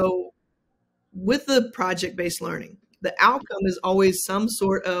up. So with the project-based learning, the outcome is always some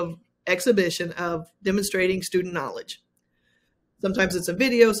sort of exhibition of demonstrating student knowledge. Sometimes it's a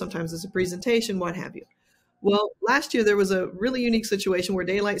video, sometimes it's a presentation, what have you. Well, last year there was a really unique situation where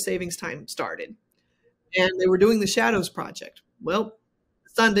daylight savings time started, and they were doing the shadows project. Well, the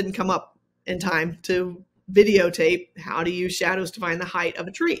sun didn't come up in time to videotape how to use shadows to find the height of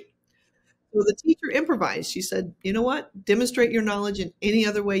a tree. So the teacher improvised. She said, you know what? Demonstrate your knowledge in any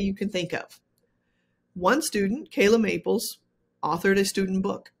other way you can think of. One student, Kayla Maples, authored a student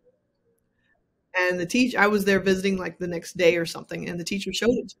book. And the teacher, I was there visiting like the next day or something, and the teacher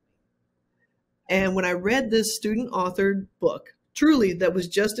showed it to me. And when I read this student authored book, truly that was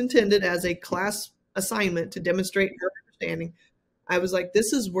just intended as a class assignment to demonstrate her understanding, I was like,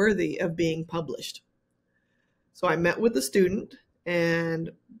 this is worthy of being published. So I met with the student,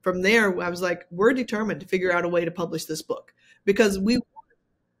 and from there I was like, we're determined to figure out a way to publish this book, because we want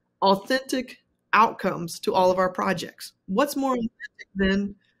authentic outcomes to all of our projects. What's more authentic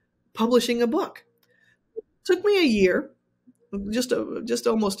than publishing a book? It took me a year, just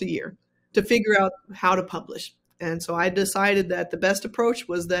almost a year, to figure out how to publish. And so I decided that the best approach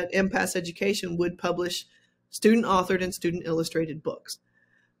was that MPass Education would publish student authored and student illustrated books.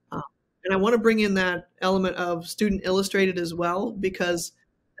 And I want to bring in that element of student illustrated as well, because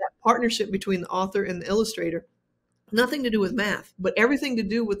that partnership between the author and the illustrator, nothing to do with math, but everything to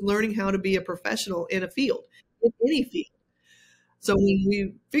do with learning how to be a professional in a field, in any field. So when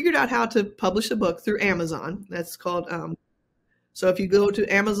we figured out how to publish a book through Amazon, that's called, so if you go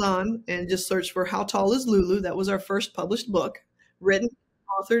to Amazon and just search for How Tall is Lulu, that was our first published book, written,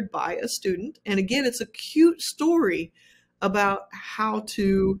 authored by a student. And again, it's a cute story about how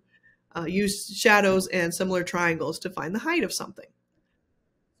to use shadows and similar triangles to find the height of something.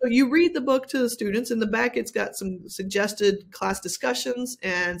 So you read the book to the students. In the back, it's got some suggested class discussions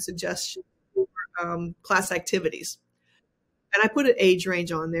and suggestions for class activities. And I put an age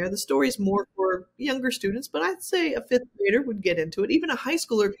range on there. The story is more for younger students, but I'd say a fifth grader would get into it. Even a high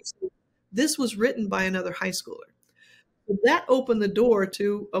schooler could say, this was written by another high schooler. So that opened the door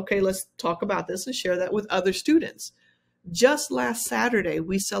to, okay, let's talk about this and share that with other students. Just last Saturday,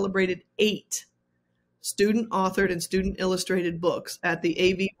 we celebrated 8 student-authored and student-illustrated books at the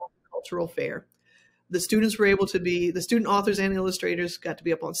AV Cultural Fair. The students were able to be, the student authors and illustrators got to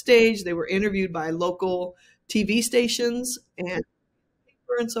be up on stage. They were interviewed by local TV stations and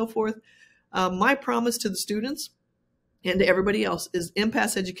so forth. My promise to the students and to everybody else is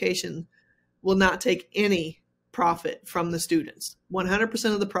MPass Education will not take any profit from the students.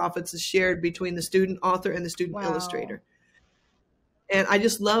 100% of the profits is shared between the student author and the student illustrator. And I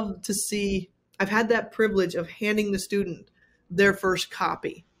just love to see, I've had that privilege of handing the student their first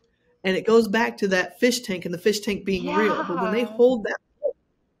copy. And it goes back to that fish tank and the fish tank being real. But when they hold that,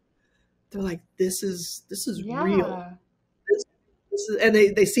 they're like, this is real. This is, and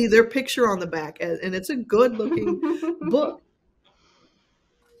they see their picture on the back, and it's a good looking book.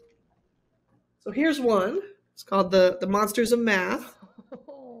 So here's one. It's called the Monsters of Math.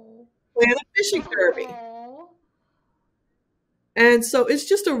 And a fishing derby. And so it's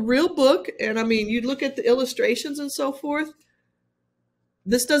just a real book. And I mean, you look at the illustrations and so forth.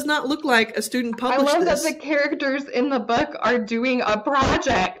 This does not look like a student published this. I love that the characters in the book are doing a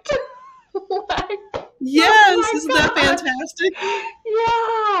project. Yes, isn't that fantastic?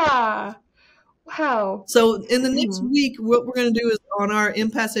 Yeah. Wow. So in the next week, what we're going to do is on our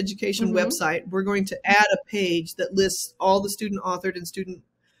MPass Education website, we're going to add a page that lists all the student authored and student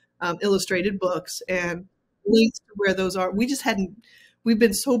illustrated books and links to where those are. We've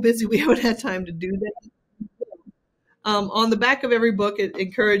been so busy, we haven't had time to do that. On the back of every book, it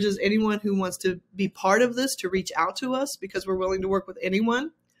encourages anyone who wants to be part of this to reach out to us because we're willing to work with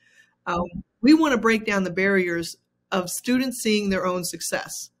anyone. We want to break down the barriers of students seeing their own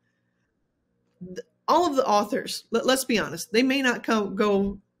success. All of the authors, let's be honest, they may not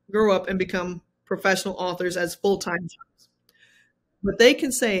grow up and become professional authors as full-time jobs. But they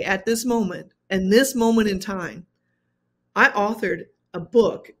can say at this moment, and this moment in time, I authored a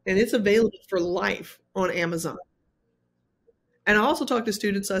book and it's available for life on Amazon. And I also talked to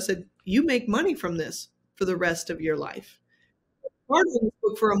students, I said, you make money from this for the rest of your life. Part of this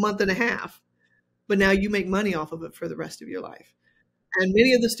book for a month and a half, but now you make money off of it for the rest of your life. And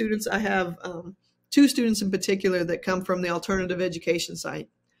many of the students, I have 2 students in particular that come from the alternative education site.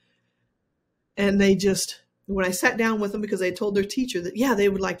 And they just, when I sat down with them, because they told their teacher that, yeah, they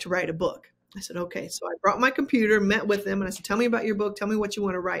would like to write a book. I said, okay. So I brought my computer, met with them, and I said, tell me about your book. Tell me what you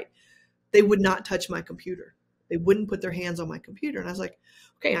want to write. They would not touch my computer. They wouldn't put their hands on my computer. And I was like,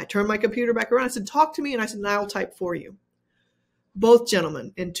 okay. I turned my computer back around. I said, talk to me. And I said, and I'll type for you. Both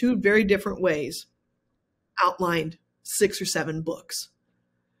gentlemen, in 2 very different ways, outlined 6 or 7 books.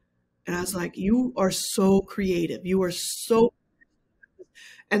 And I was like, you are so creative. You are so,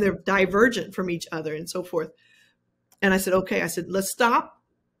 and they're divergent from each other and so forth. And I said, okay. I said, let's stop.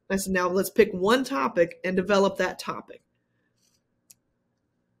 I said, now let's pick one topic and develop that topic.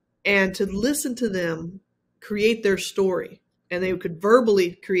 And to listen to them create their story. And they could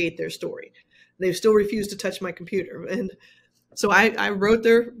verbally create their story. They still refused to touch my computer. And so I wrote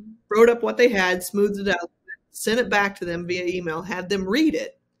up what they had, smoothed it out, sent it back to them via email, had them read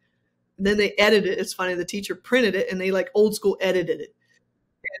it. And then they edited it. It's funny, the teacher printed it and they like old school edited it.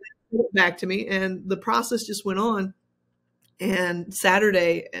 And they sent it back to me. And the process just went on. And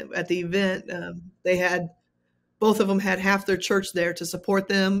Saturday at the event, both of them had half their church there to support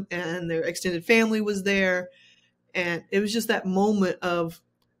them, and their extended family was there. And it was just that moment of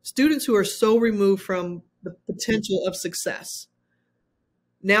students who are so removed from the potential of success,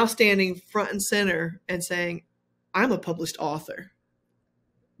 now standing front and center and saying, I'm a published author.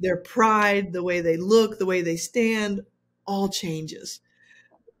 Their pride, the way they look, the way they stand, all changes.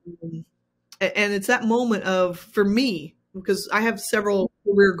 And it's that moment of, for me, because I have several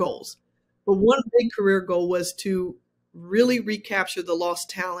career goals, but one big career goal was to really recapture the lost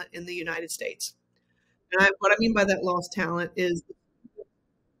talent in the United States. And what I mean by that lost talent is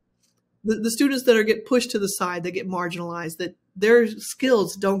the students that get pushed to the side, that get marginalized, that their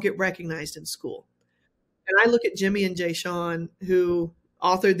skills don't get recognized in school. And I look at Jimmy and Jay Sean, who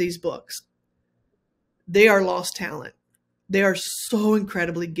authored these books. They are lost talent. They are so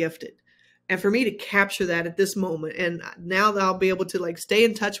incredibly gifted. And for me to capture that at this moment, and now that I'll be able to like stay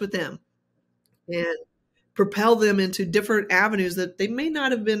in touch with them and propel them into different avenues that they may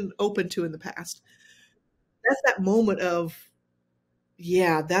not have been open to in the past. That's that moment of,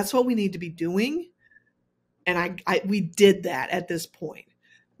 yeah, that's what we need to be doing. And we did that at this point.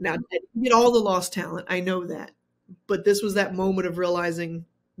 Now, I didn't get all the lost talent. I know that. But this was that moment of realizing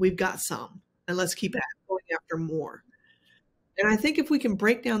we've got some, and let's keep going after more. And I think if we can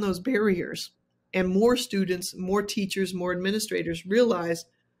break down those barriers and more students, more teachers, more administrators realize,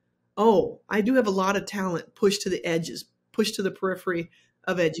 oh, I do have a lot of talent pushed to the edges, pushed to the periphery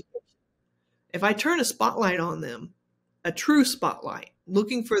of education. If I turn a spotlight on them, a true spotlight,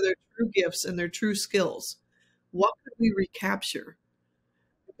 looking for their true gifts and their true skills, what could we recapture?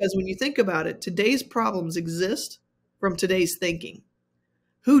 Because when you think about it, today's problems exist from today's thinking.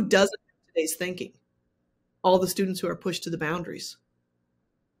 Who doesn't have today's thinking? All the students who are pushed to the boundaries.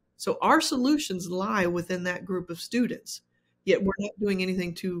 So our solutions lie within that group of students, yet we're not doing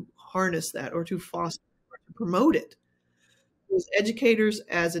anything to harness that or to foster or to promote it. As educators,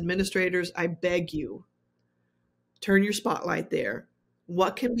 as administrators, I beg you, turn your spotlight there.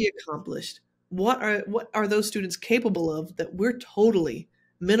 What can be accomplished? What are those students capable of that we're totally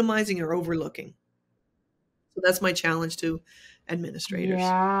minimizing or overlooking? So that's my challenge to administrators.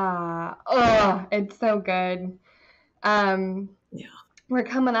 Yeah. Oh, it's so good. Yeah. We're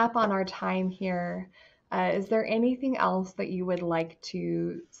coming up on our time here. Is there anything else that you would like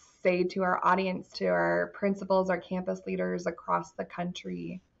to say to our audience, to our principals, our campus leaders across the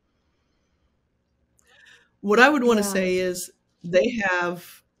country? What I would want to say is they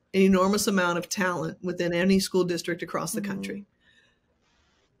have an enormous amount of talent within any school district across the country.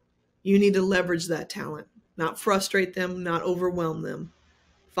 You need to leverage that talent, not frustrate them, not overwhelm them.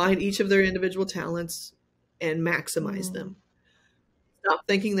 Find each of their individual talents and maximize them. Stop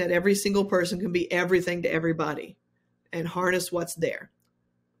thinking that every single person can be everything to everybody, and harness what's there.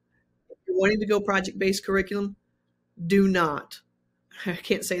 If you're wanting to go project-based curriculum, do not, I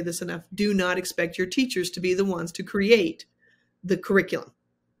can't say this enough, do not expect your teachers to be the ones to create the curriculum.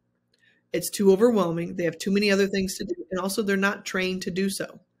 It's too overwhelming. They have too many other things to do, and also they're not trained to do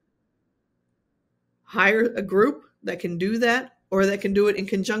so. Hire a group that can do that, or that can do it in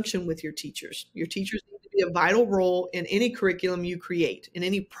conjunction with your teachers. Your teachers need to be a vital role in any curriculum you create, in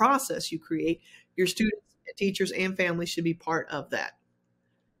any process you create. Your students, teachers, and families should be part of that.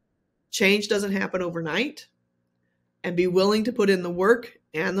 Change doesn't happen overnight, and be willing to put in the work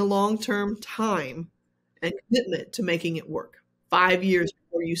and the long-term time and commitment to making it work. 5 years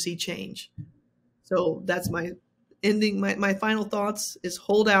before you see change. So that's my ending. My final thoughts is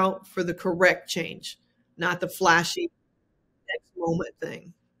hold out for the correct change, not the flashy next moment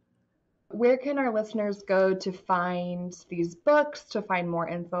thing. Where can our listeners go to find these books, to find more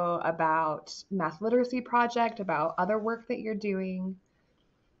info about Math Literacy Project, about other work that you're doing?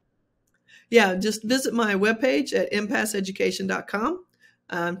 Yeah, just visit my webpage at MPassEducation.com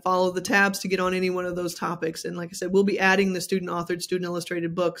and follow the tabs to get on any one of those topics. And like I said, we'll be adding the student-authored,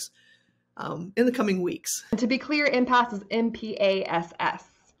 student-illustrated books in the coming weeks. And to be clear, MPass is MPass.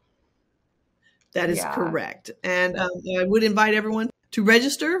 That is correct. And I would invite everyone to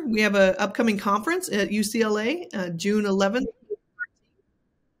register. We have an upcoming conference at UCLA, June 11th.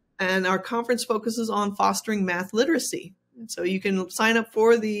 And our conference focuses on fostering math literacy. So you can sign up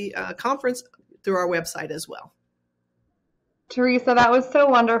for the conference through our website as well. Theresa, that was so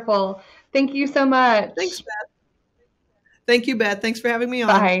wonderful. Thank you so much. Thanks, Beth. Thank you, Beth. Thanks for having me on.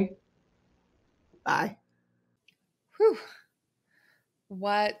 Bye. Bye. Whew.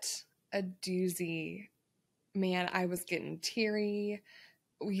 What a doozy. Man, I was getting teary.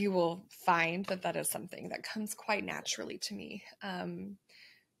 You will find that that is something that comes quite naturally to me.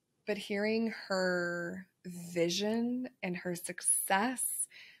 But hearing her vision and her success,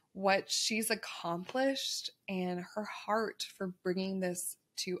 what she's accomplished, and her heart for bringing this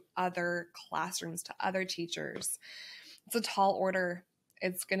to other classrooms, to other teachers, it's a tall order.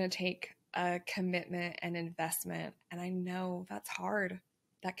 It's going to take a commitment and investment. And I know that's hard.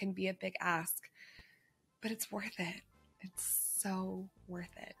 That can be a big ask, but it's worth it. It's so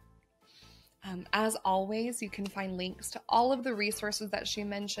worth it. As always, you can find links to all of the resources that she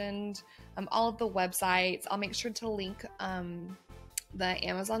mentioned, all of the websites. I'll make sure to link the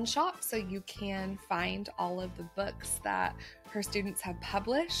Amazon shop so you can find all of the books that her students have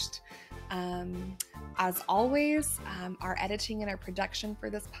published. As always, our editing and our production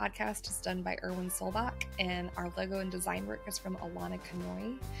for this podcast is done by Erwin Solbach, and our logo and design work is from Alana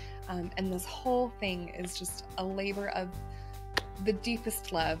Kanoi. And this whole thing is just a labor of the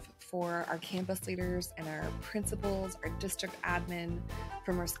deepest love for our campus leaders and our principals, our district admin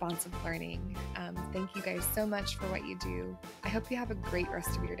from Responsive Learning. Thank you guys so much for what you do. I hope you have a great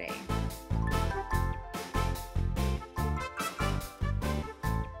rest of your day.